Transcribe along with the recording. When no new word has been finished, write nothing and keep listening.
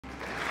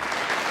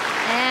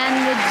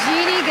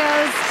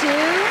goes to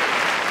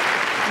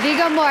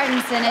Viggo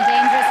Mortensen, A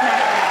Dangerous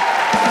Method.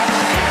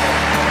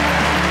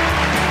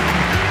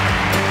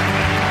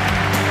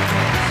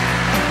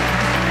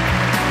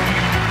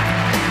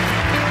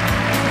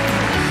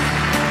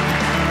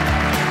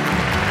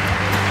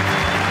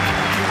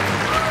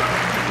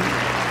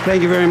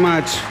 Thank you very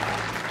much.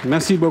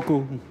 Merci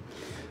beaucoup.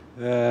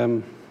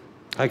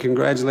 I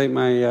congratulate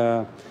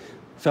my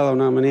fellow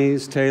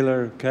nominees,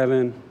 Taylor,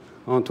 Kevin,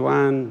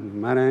 Antoine,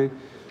 Marin,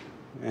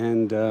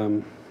 and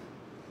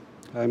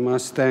I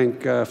must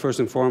thank, first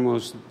and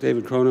foremost,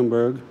 David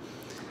Cronenberg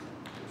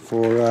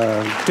for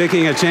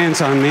taking a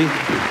chance on me.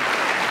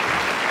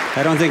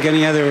 I don't think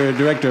any other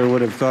director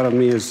would have thought of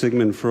me as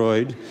Sigmund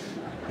Freud,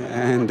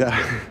 and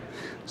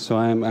so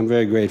I'm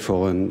very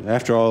grateful. And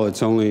after all,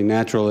 it's only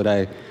natural that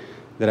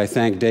I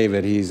thank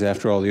David. He's,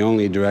 after all, the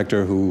only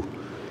director who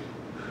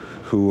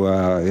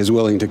is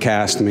willing to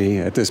cast me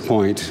at this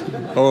point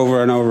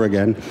over and over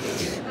again.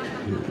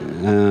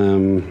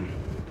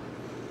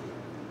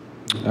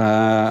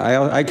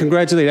 I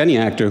congratulate any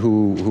actor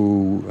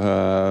who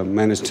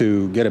managed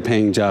to get a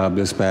paying job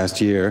this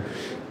past year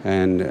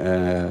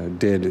and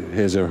did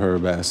his or her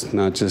best,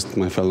 not just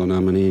my fellow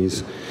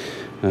nominees.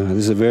 This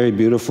is a very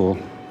beautiful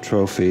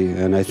trophy,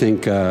 and I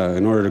think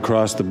in order to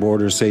cross the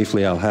border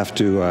safely, I'll have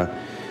to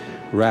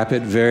wrap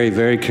it very,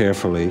 very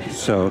carefully.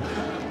 So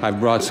I've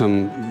brought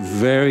some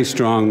very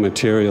strong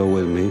material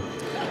with me.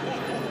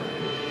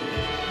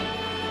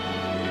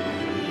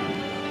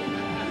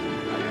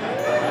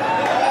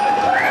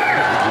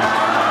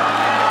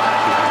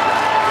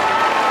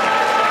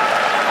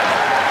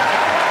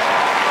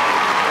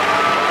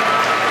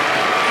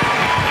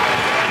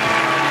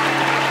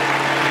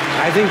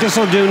 I think this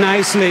will do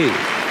nicely.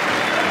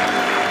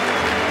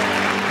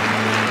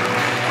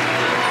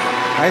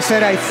 I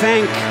said I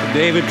thank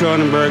David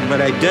Cronenberg,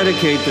 but I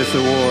dedicate this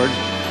award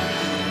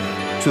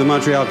to the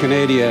Montreal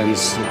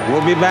Canadiens.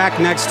 We'll be back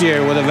next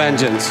year with a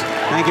vengeance.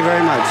 Thank you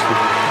very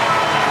much.